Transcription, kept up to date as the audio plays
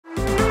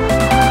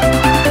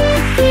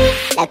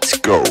Let's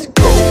go.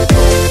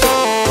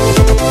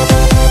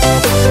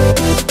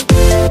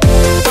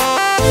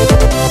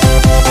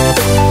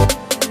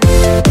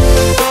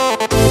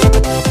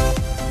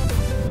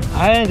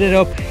 I ended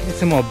up in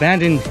some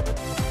abandoned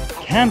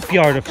camp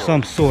yard of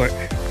some sort.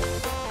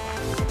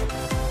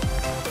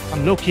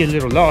 I'm low-key a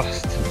little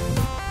lost.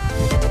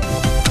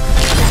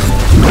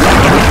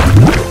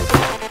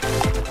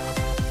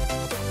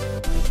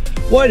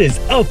 What is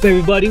up,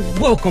 everybody?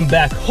 Welcome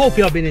back. Hope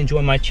y'all been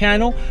enjoying my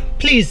channel.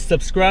 Please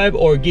subscribe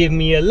or give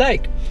me a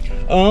like.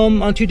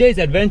 On today's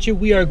adventure,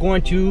 we are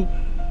going to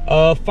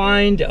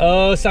find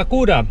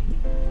Sakura,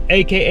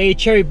 aka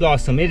cherry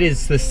blossom. It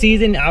is the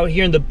season out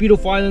here in the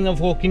beautiful island of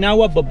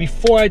Okinawa, but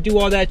before I do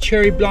all that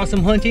cherry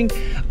blossom hunting,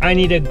 I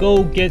need to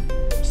go get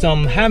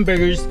some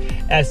hamburgers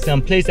at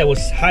some place that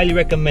was highly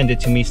recommended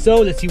to me.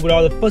 So let's see what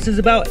all the fuss is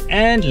about,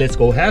 and let's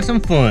go have some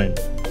fun.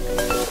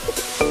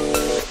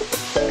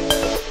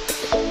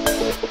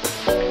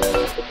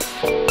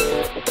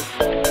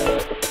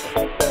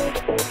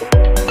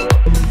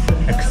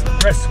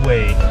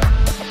 Expressway.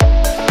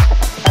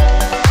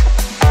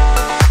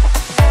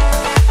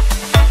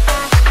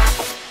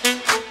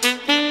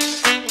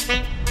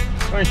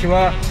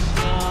 Konnichiwa.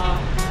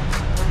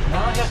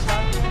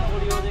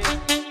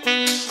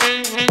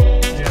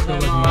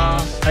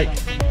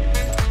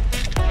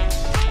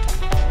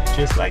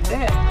 Just like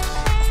that.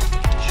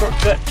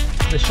 Shortcut.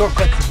 The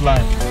shortcuts of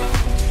life.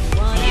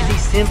 Easy,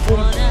 simple,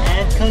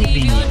 and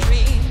convenient.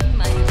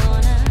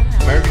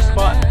 Burger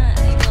spot.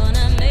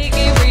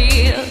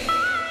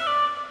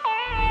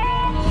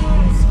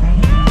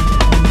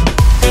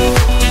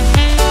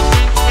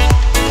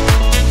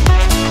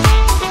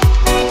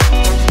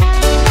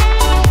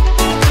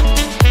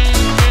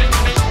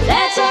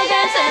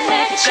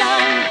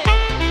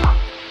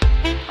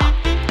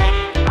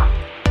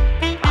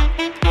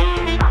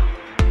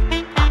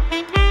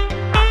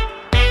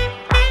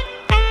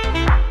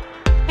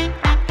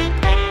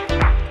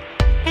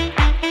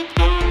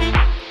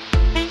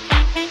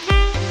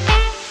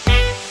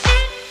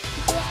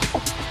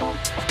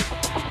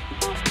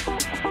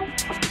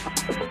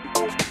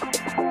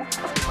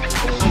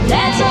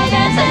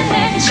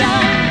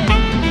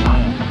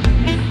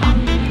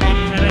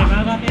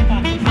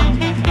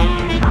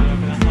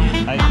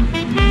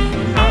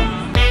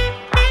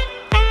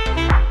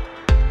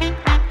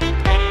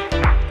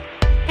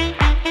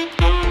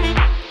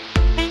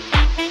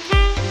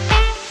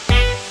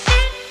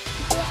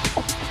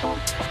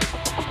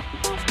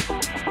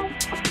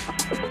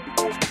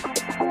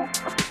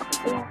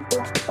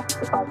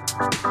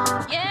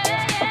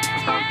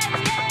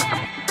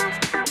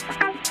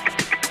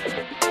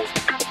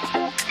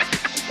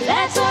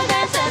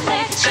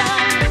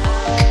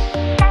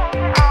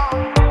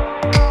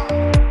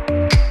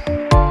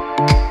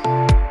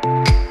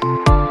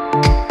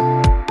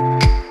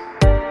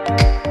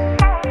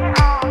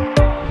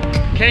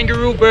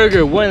 Kangaroo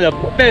Burger, one of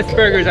the best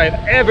burgers I've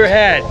ever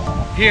had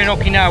here in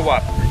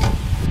Okinawa.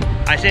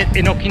 I said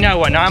in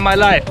Okinawa, not in my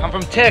life. I'm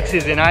from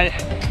Texas, and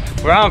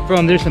where I'm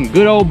from, there's some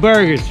good old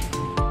burgers.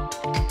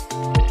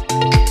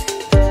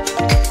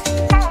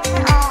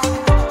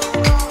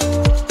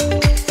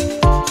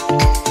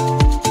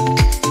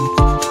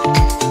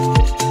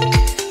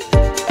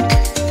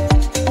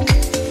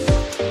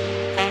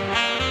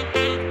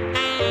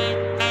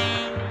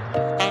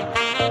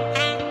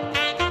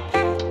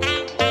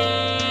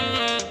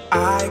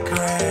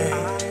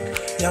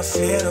 Your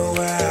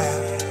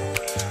silhouette,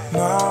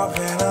 more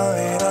than a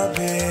little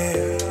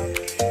bit.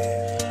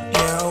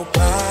 You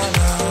plan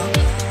on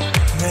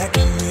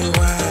making me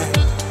wet,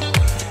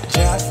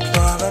 just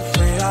for the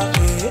thrill of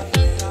it.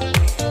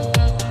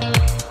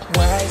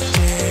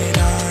 Wasted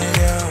on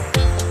you,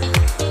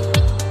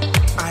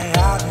 I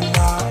have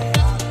enough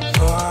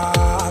for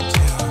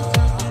two.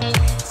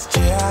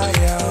 Still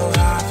you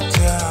have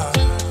to.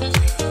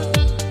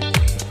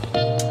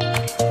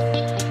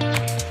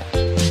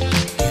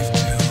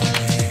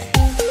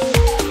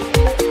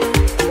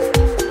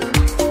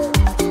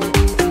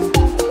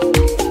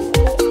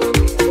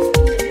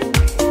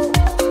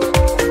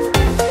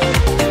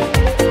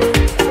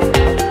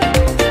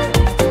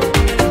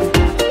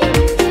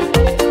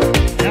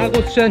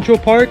 Nago Central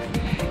Park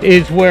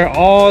is where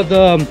all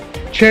the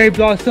cherry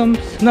blossoms,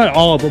 not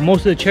all, but most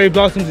of the cherry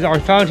blossoms are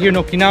found here in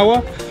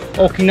Okinawa.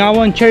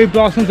 Okinawan cherry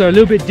blossoms are a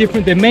little bit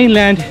different than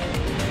mainland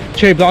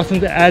cherry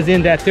blossoms, as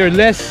in that there's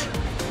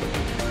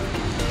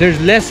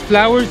less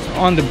flowers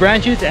on the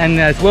branches, and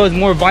as well as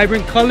more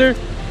vibrant color,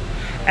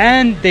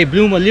 and they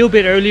bloom a little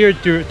bit earlier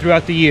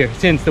throughout the year,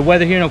 since the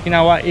weather here in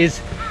Okinawa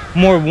is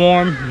more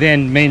warm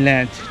than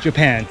mainland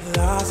Japan.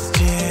 Last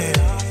year,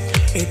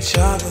 each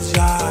other's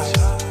lives,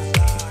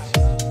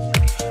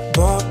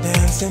 both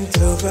dancing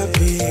to the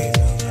beat,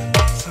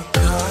 so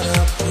caught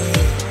up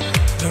with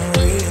the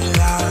real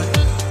life.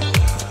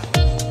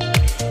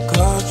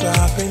 Clothes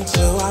dropping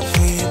to our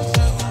feet,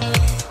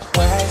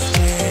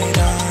 wasted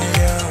on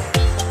you.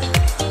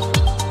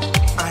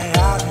 I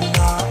have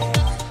not.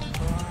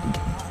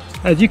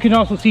 As you can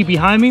also see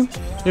behind me,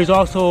 there's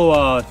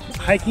also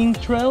hiking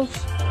trails.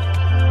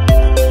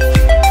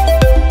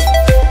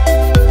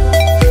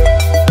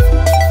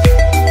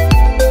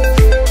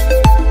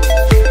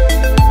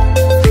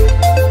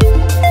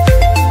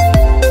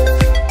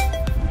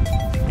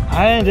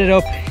 I ended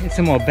up in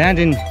some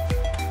abandoned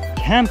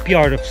camp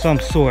yard of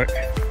some sort.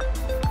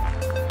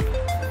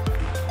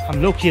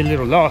 I'm low-key a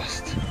little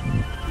lost,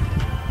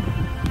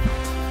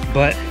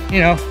 but you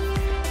know,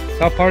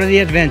 it's all part of the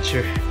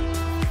adventure.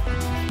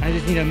 I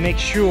just need to make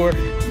sure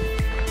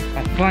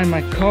I find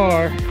my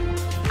car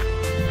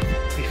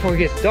before it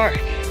gets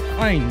dark.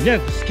 I ain't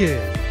never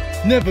scared.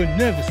 Never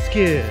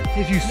scared.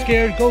 If you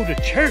scared, go to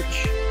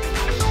church.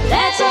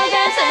 Let's all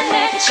dance and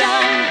make it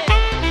shine.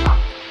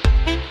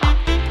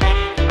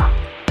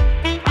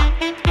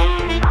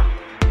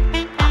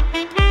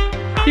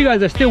 If you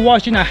guys are still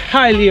watching, I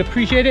highly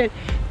appreciate it.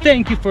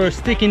 Thank you for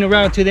sticking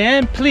around to the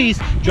end. Please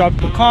drop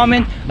a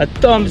comment, a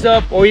thumbs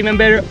up, or even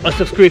better, a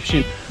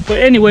subscription.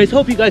 But anyways,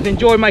 hope you guys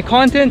enjoyed my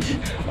content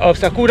of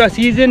Sakura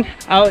season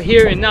out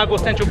here in Nago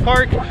Central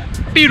Park.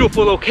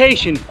 Beautiful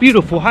location,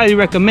 beautiful, highly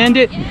recommend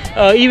it.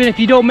 Even if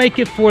you don't make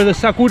it for the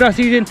Sakura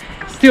season,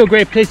 still a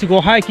great place to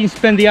go hiking,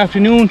 spend the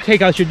afternoon,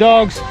 take out your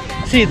dogs,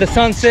 see the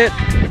sunset.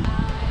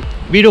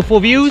 Beautiful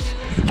views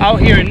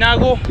out here in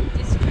Nago,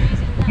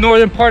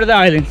 northern part of the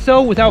island.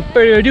 So without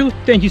further ado,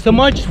 thank you so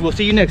much. We'll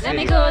see you next Let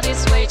me video. go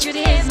this way,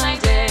 today's my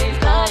day.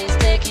 God is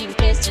taking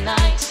place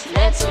tonight.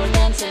 Let's all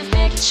dance and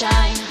make it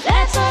shine.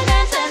 Let's all